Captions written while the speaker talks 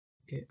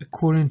Okay,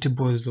 according to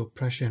Boyle's law,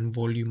 pressure and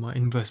volume are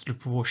inversely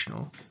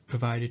proportional,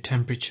 provided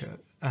temperature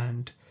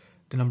and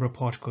the number of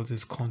particles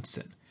is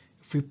constant.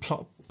 If we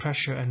plot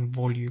pressure and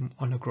volume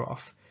on a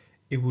graph,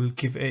 it will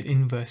give an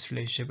inverse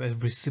relationship, a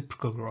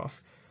reciprocal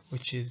graph,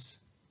 which is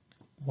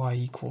y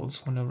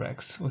equals 1 over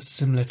x, or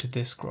similar to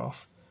this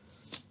graph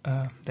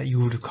that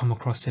you would have come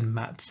across in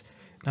maths.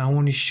 Now I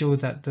want to show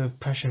that the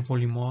pressure and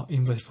volume are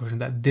inverse proportional,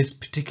 that this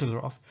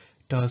particular graph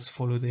does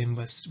follow the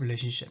inverse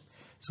relationship.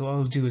 So what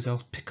I'll do is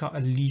I'll pick out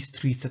at least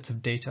 3 sets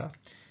of data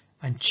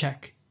and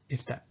check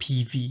if that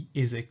PV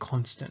is a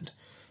constant.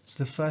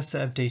 So the first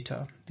set of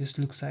data, this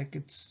looks like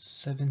it's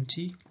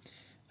 70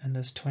 and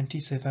there's 20.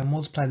 So if I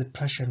multiply the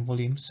pressure and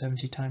volume,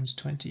 70 times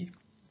 20,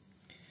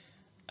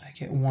 I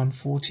get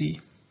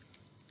 140.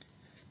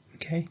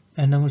 Okay,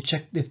 and I'm going to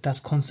check if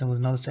that's constant with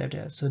another set of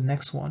data. So the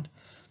next one,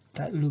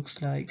 that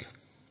looks like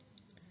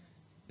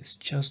it's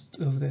just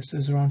over there, so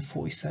it's around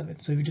 47.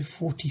 So if you do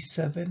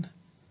 47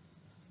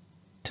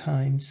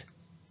 times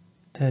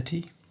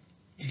 30,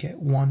 you get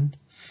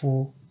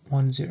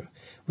 1410,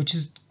 which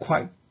is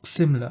quite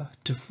similar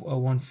to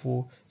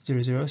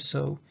 1400.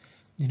 So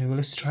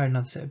let's try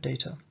another set of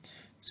data.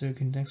 So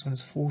the next one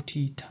is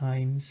 40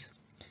 times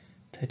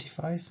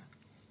 35,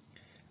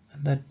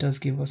 and that does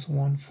give us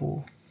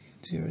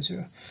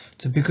 1400.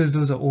 So because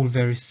those are all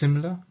very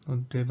similar, or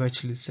they're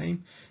virtually the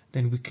same,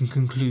 then we can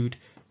conclude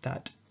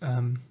that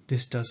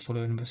this does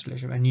follow inverse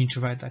relationship. I need to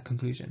write that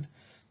conclusion.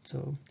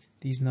 So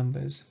these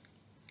numbers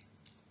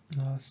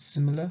are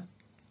similar,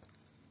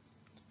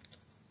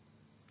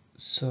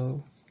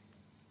 so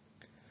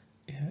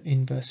yeah,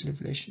 inverse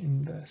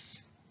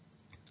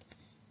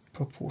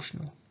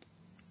proportional,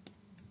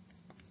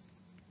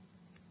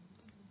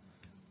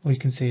 or you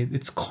can say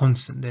it's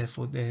constant,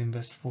 therefore they're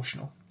inverse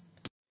proportional.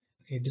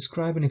 Okay,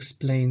 describe and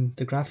explain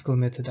the graphical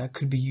method that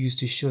could be used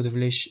to show the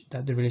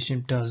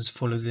relationship does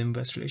follow the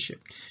inverse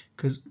relationship,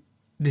 because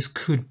this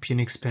could be an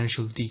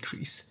exponential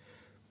decrease.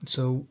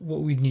 So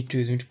what we need to do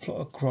is we need to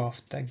plot a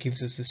graph that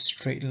gives us a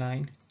straight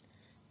line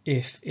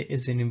if it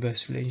is an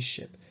inverse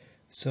relationship.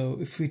 So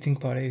if we think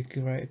about it, you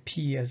can write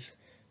P as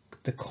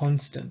the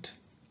constant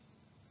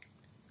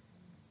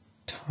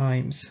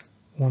times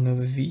 1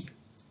 over V.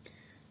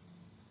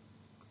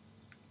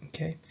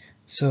 Okay,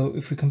 so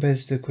if we compare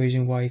this to the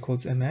equation y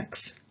equals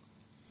mx,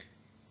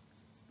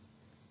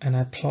 and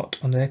I plot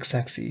on the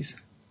x-axis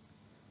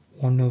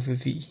 1 over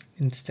V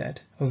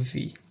instead of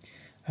V,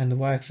 and the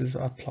y-axis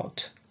I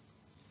plot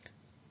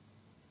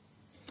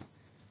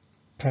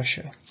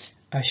pressure,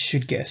 I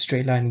should get a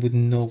straight line with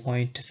no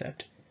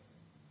y-intercept,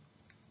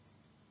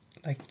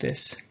 like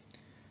this.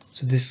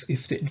 So this,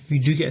 if we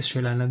do get a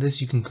straight line like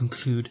this, you can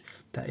conclude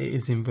that it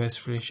is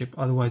inverse relationship,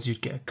 otherwise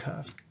you'd get a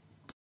curve.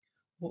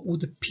 What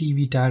would the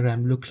PV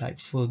diagram look like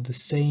for the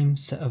same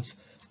set of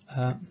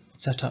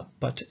setup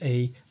but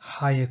a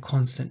higher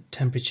constant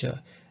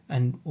temperature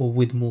or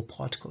with more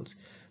particles?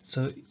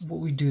 So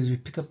what we do is we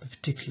pick up a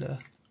particular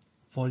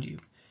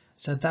volume.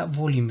 So at that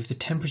volume, if the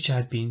temperature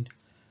had been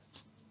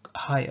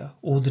higher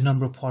or the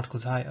number of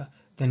particles higher,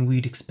 then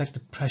we'd expect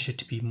the pressure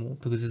to be more,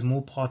 because there's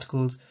more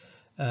particles,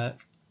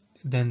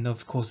 then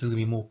of course there's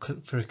going to be more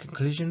frequent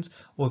collisions.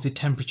 Or if the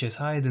temperature is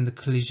higher, then the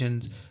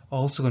collisions are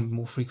also going to be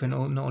more frequent.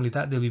 Or not only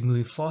that, they'll be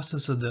moving faster,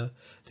 so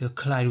they'll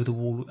collide with the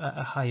wall at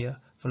a higher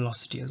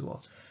velocity as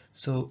well.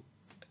 So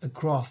a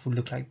graph would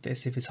look like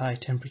this if it's higher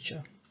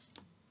temperature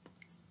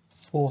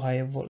or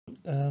higher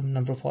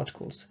number of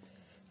particles.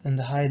 And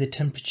the higher the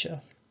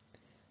temperature,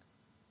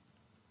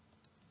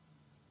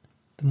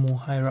 the more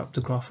higher up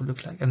the graph will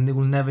look like, and they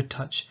will never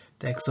touch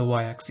the x or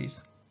y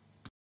axes.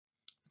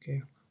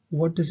 Okay,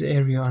 what does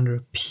area under a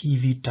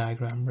PV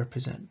diagram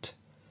represent?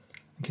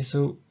 Okay,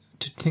 so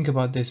to think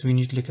about this, we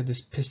need to look at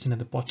this piston at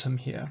the bottom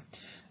here,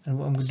 and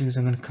what I'm going to do is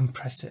I'm going to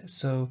compress it.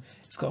 So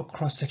it's got a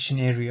cross-section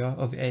area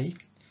of A,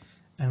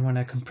 and when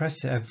I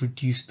compress it, I've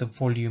reduced the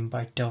volume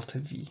by delta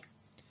V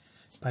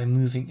by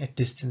moving a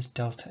distance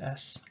delta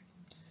S.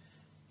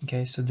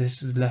 Okay, so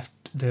this is left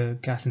the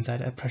gas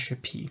inside at pressure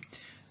P.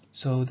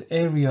 So the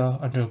area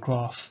under a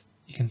graph,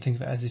 you can think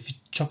of it as if you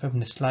chop it up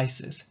into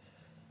slices,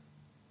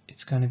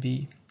 it's going to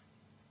be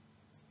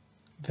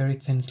very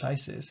thin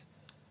slices.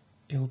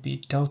 It will be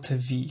delta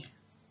V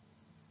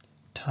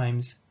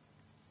times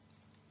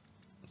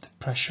the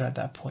pressure at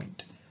that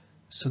point.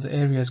 So the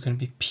area is going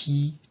to be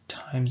P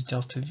times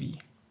delta V.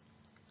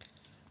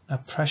 Now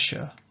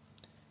pressure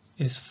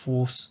is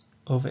force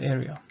over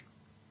area,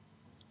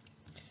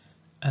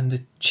 and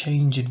the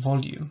change in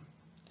volume,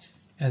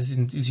 as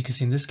you can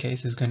see in this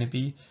case, is going to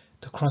be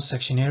the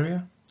cross-section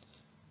area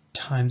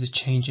times the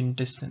change in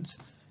distance.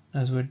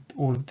 As with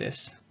all of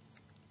this,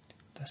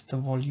 that's the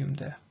volume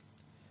there.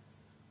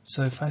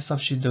 So if I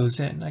substitute those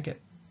in, I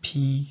get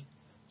P,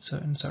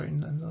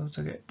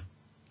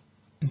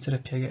 instead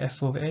of P I get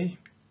F over A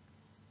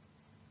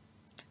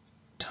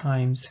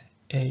times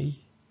A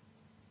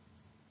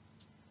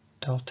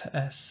delta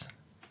S.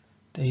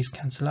 The A's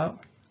cancel out,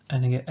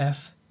 and I get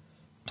F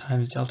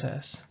times delta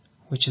S,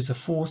 which is the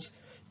force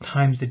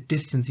times the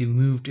distance you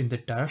moved in the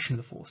direction of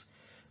the force,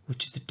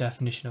 which is the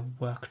definition of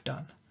work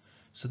done.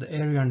 So the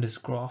area on this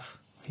graph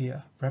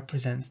here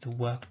represents the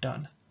work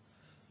done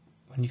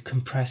when you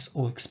compress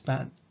or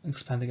expand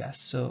the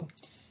gas. So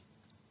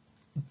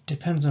it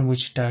depends on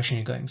which direction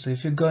you're going. So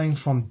if you're going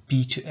from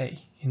B to A,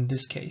 in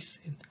this case,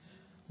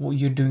 what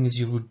you're doing is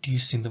you're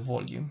reducing the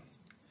volume.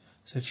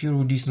 So if you're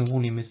reducing the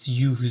volume, it's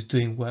you who's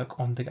doing work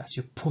on the gas.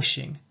 You're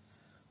pushing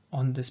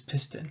on this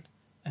piston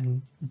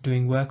and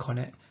doing work on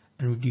it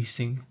and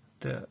reducing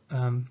the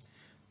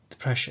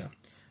pressure.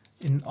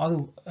 In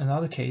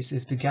another case,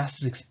 if the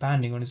gas is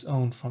expanding on its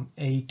own from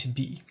A to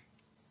B,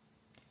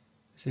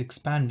 it's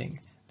expanding,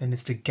 then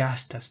it's the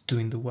gas that's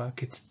doing the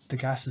work. It's the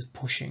gas is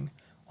pushing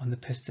on the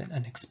piston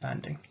and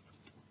expanding.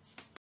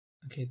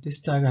 Okay, this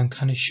diagram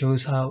kind of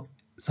shows how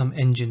some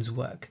engines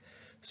work.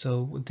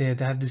 So they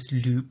have this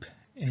loop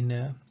in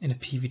a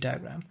PV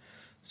diagram.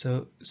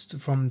 So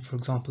from, for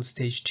example,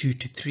 stage 2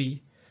 to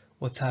 3,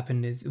 what's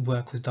happened is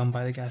work was done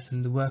by the gas,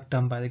 and the work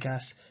done by the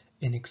gas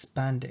in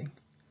expanding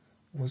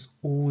was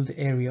all the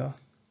area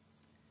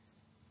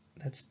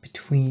that's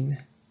between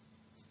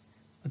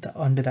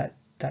under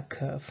that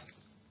curve,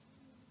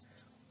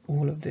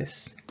 all of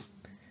this.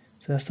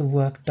 So that's the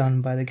work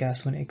done by the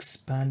gas when it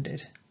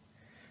expanded.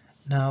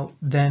 Now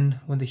then,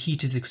 when the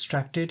heat is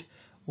extracted,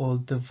 well,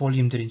 the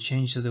volume didn't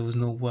change, so there was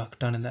no work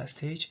done in that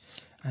stage.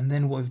 And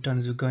then what we've done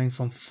is we're going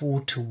from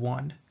 4 to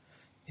 1.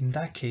 In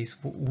that case,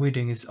 what we're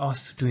doing is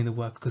us doing the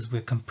work because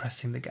we're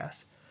compressing the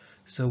gas.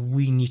 So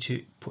we need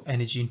to put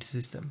energy into the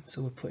system.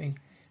 So we're putting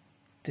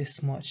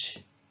this much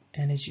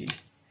energy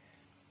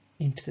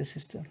into the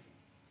system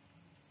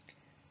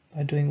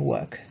by doing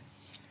work.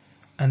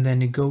 And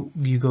then you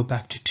go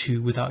back to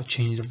 2 without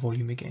changing the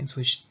volume again,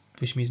 which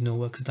means no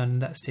work is done in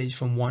that stage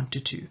from 1 to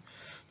 2.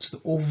 So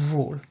the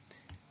overall,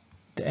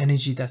 the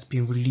energy that's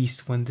being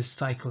released when this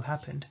cycle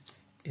happened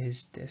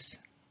is this.